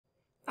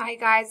Hi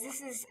guys,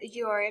 this is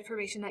your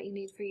information that you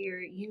need for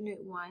your Unit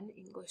 1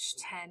 English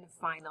 10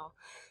 final.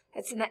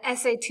 It's in the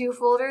Essay 2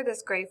 folder,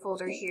 this gray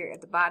folder here at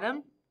the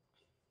bottom.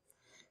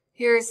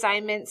 Your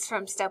assignments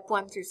from Step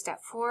 1 through Step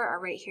 4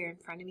 are right here in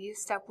front of you.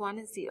 Step 1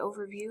 is the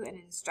overview and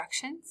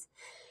instructions.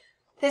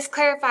 This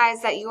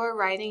clarifies that you're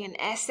writing an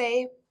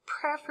essay,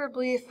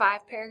 preferably a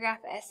 5-paragraph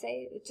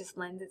essay. It just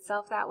lends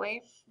itself that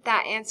way.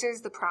 That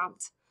answers the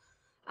prompt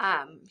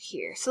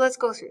here. So let's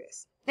go through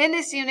this. In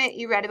this unit,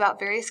 you read about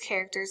various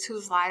characters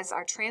whose lives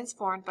are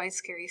transformed by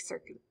scary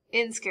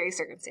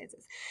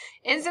circumstances.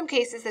 In some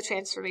cases, the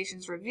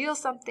transformations reveal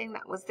something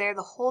that was there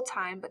the whole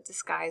time but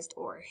disguised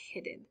or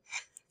hidden.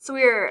 So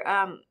we're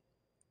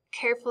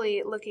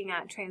carefully looking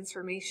at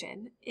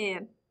transformation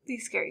in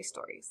these scary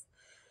stories.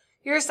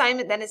 Your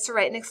assignment then is to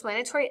write an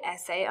explanatory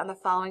essay on the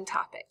following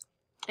topic.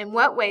 In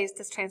what ways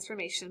does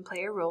transformation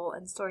play a role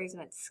in stories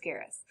meant to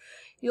scare us?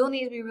 You'll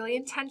need to be really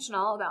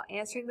intentional about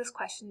answering this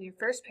question in your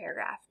first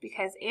paragraph,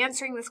 because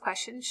answering this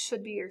question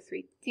should be your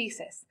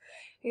thesis.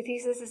 Your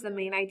thesis is the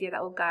main idea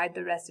that will guide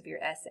the rest of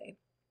your essay.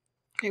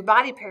 Your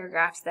body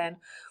paragraphs then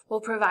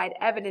will provide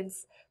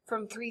evidence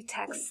from 3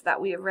 texts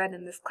that we have read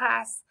in this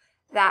class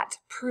that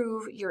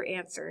prove your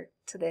answer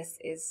to this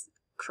is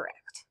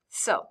correct.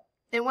 So,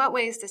 in what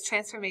ways does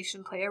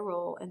transformation play a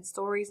role in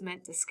stories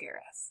meant to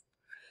scare us?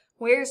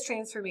 Where is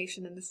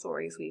transformation in the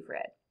stories we've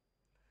read?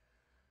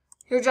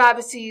 Your job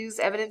is to use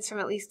evidence from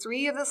at least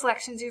 3 of the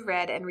selections you've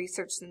read and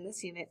researched in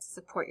this unit to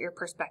support your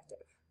perspective.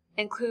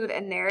 Include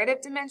a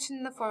narrative dimension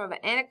in the form of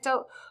an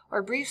anecdote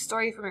or brief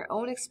story from your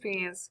own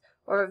experience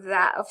or of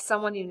that of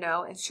someone you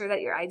know. Ensure that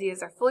your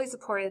ideas are fully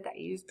supported, that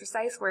you use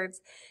precise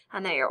words,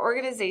 and that your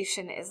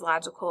organization is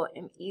logical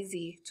and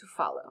easy to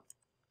follow.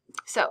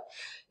 So,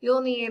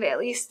 you'll need at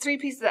least 3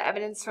 pieces of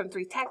evidence from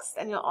 3 texts,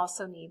 and you'll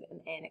also need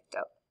an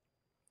anecdote.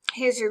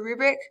 Here's your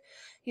rubric.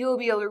 You will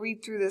be able to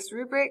read through this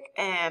rubric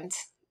and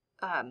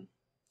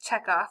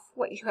check off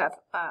what you have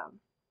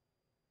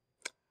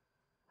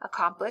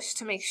accomplished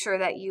to make sure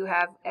that you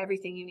have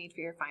everything you need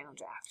for your final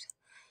draft.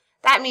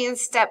 That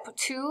means step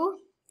 2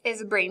 is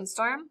a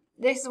brainstorm.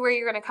 This is where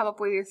you're going to come up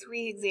with your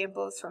 3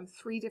 examples from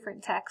 3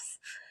 different texts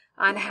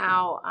on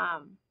how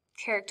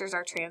characters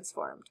are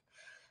transformed.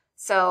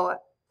 So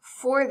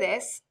for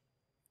this,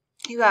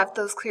 you have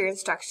those clear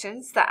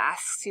instructions that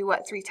asks you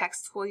what 3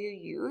 texts will you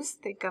use.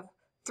 Think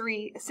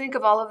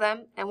of all of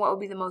them and what will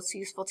be the most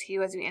useful to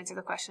you as you answer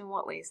the question,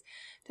 what ways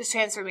does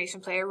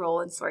transformation play a role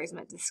in stories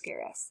meant to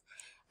scare us?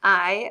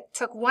 I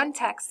took 1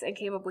 text and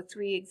came up with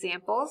 3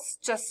 examples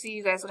just so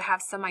you guys would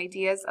have some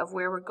ideas of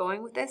where we're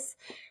going with this.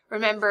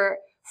 Remember,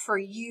 for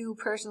you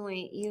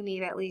personally, you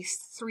need at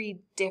least 3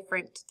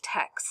 different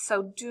texts.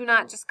 So do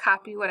not just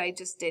copy what I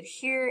just did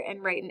here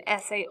and write an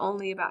essay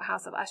only about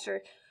House of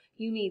Usher.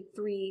 You need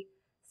 3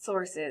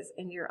 sources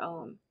in your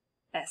own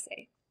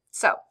essay.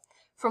 So,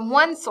 from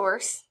 1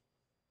 source,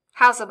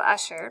 House of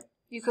Usher,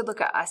 you could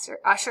look at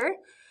Usher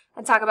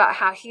and talk about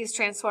how he is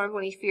transformed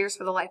when he fears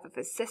for the life of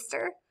his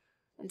sister.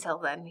 Until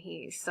then,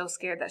 he's so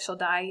scared that she'll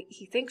die,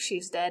 he thinks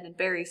she's dead and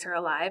buries her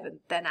alive, and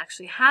then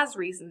actually has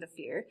reason to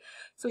fear.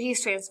 So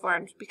he's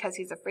transformed because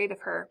he's afraid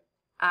of her,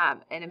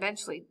 and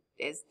eventually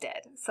is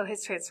dead. So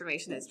his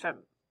transformation is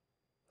from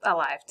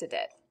alive to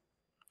dead.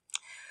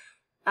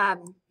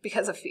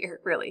 Because of fear,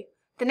 really.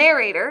 The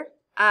narrator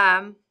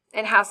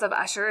in House of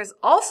Usher is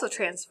also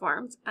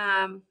transformed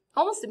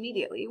almost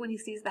immediately when he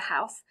sees the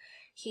house.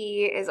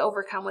 He is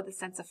overcome with a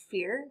sense of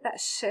fear that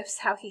shifts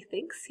how he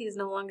thinks. He is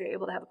no longer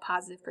able to have a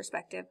positive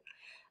perspective.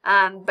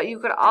 But you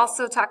could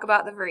also talk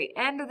about the very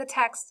end of the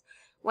text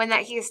when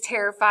that he is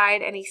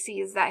terrified and he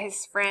sees that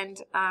his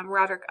friend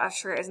Roderick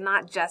Usher is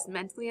not just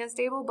mentally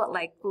unstable, but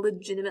like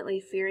legitimately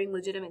fearing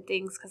legitimate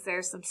things because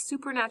there's some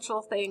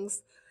supernatural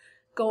things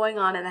going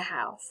on in the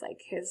house.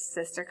 Like his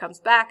sister comes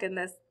back and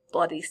this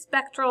bloody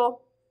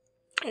spectral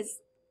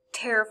is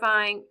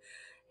terrifying.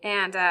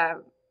 And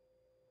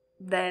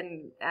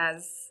then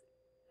as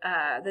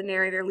the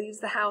narrator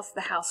leaves the house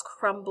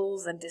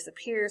crumbles and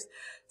disappears.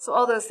 So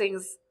all those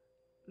things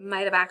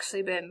might have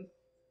actually been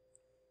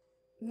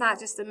not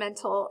just a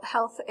mental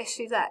health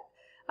issue that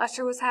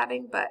Usher was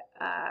having, but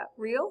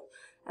real.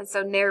 And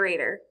so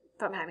narrator,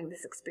 from having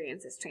this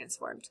experience, is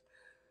transformed.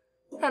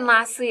 And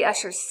lastly,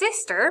 Usher's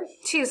sister,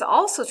 she is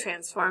also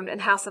transformed in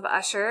House of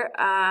Usher.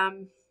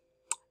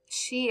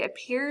 She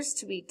appears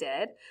to be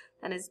dead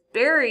and is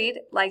buried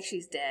like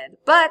she's dead,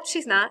 but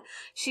she's not.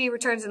 She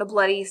returns in a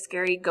bloody,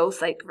 scary,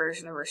 ghost-like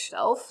version of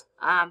herself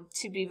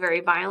to be very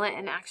violent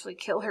and actually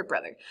kill her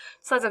brother.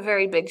 So that's a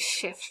very big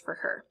shift for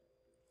her.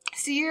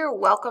 So you're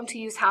welcome to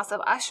use House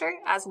of Usher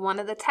as one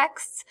of the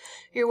texts.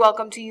 You're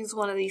welcome to use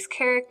one of these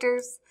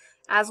characters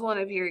as one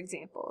of your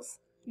examples.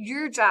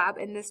 Your job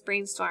in this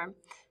brainstorm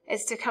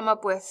is to come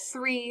up with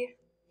 3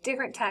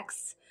 different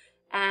texts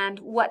and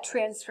what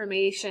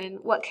transformation,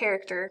 what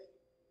character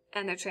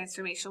and their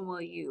transformation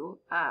will you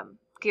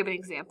give an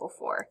example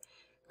for,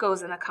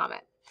 goes in a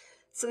comment.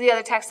 So the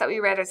other text that we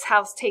read is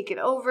House Taken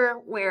Over,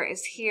 Where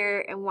is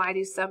Here, and Why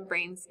Do Some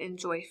Brains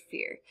Enjoy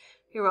Fear.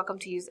 You're welcome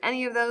to use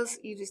any of those.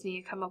 You just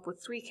need to come up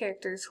with 3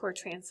 characters who are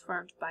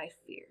transformed by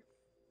fear.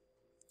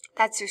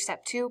 That's your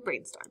step 2,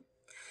 brainstorm.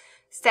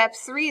 Step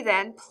 3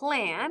 then,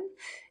 plan,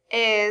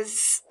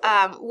 is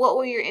what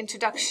will your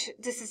introduction,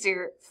 this is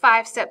your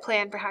 5-step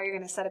plan for how you're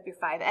going to set up your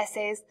 5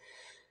 essays.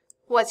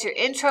 What's your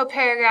intro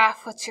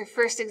paragraph? What's your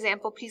first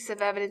example piece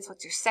of evidence?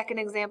 What's your second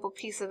example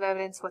piece of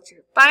evidence? What's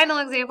your final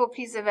example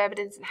piece of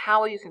evidence? And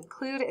how will you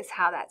conclude is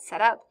how that's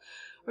set up.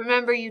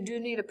 Remember, you do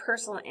need a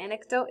personal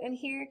anecdote in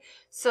here.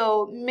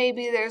 So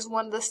maybe there's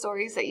one of the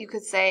stories that you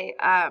could say,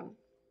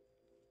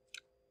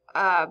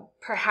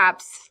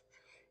 perhaps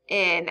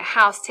in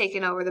House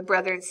Taken Over, the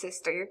brother and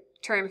sister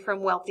turn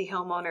from wealthy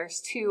homeowners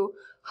to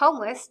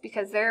homeless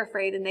because they're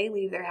afraid and they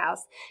leave their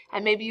house.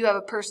 And maybe you have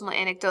a personal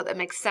anecdote that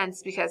makes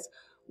sense because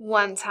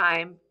one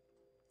time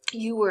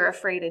you were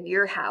afraid in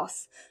your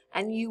house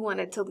and you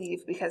wanted to leave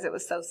because it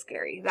was so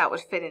scary. That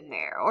would fit in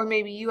there. Or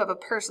maybe you have a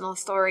personal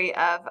story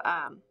of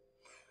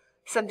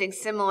something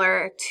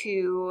similar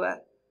to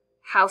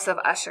House of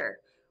Usher,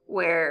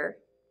 where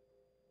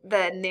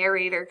the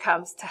narrator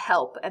comes to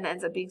help and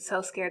ends up being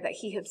so scared that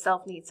he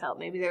himself needs help.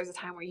 Maybe there was a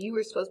time where you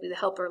were supposed to be the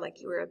helper,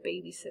 like you were a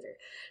babysitter,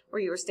 or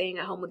you were staying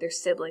at home with your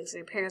siblings and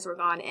your parents were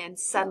gone, and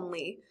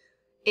suddenly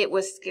it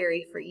was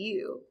scary for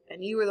you,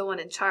 and you were the one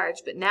in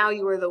charge, but now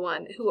you were the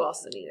one who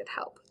also needed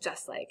help.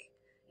 Just like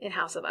in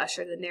House of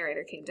Usher, the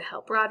narrator came to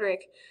help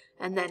Roderick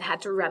and then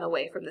had to run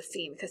away from the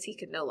scene because he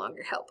could no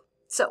longer help.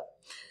 So,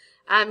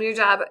 your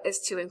job is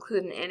to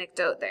include an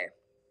anecdote there.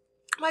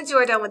 Once you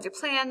are done with your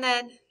plan,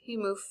 then you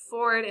move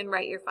forward and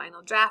write your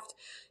final draft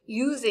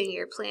using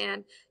your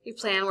plan. Your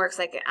plan works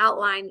like an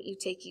outline. You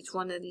take each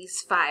one of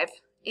these 5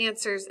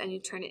 answers and you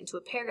turn it into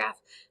a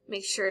paragraph.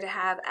 Make sure to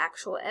have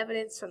actual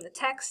evidence from the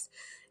text,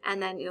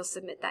 and then you'll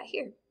submit that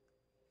here.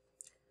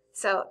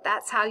 So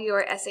that's how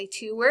your Essay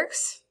 2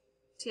 works.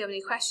 If you have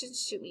any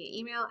questions, shoot me an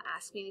email,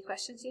 ask me any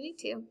questions you need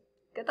to.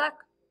 Good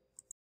luck.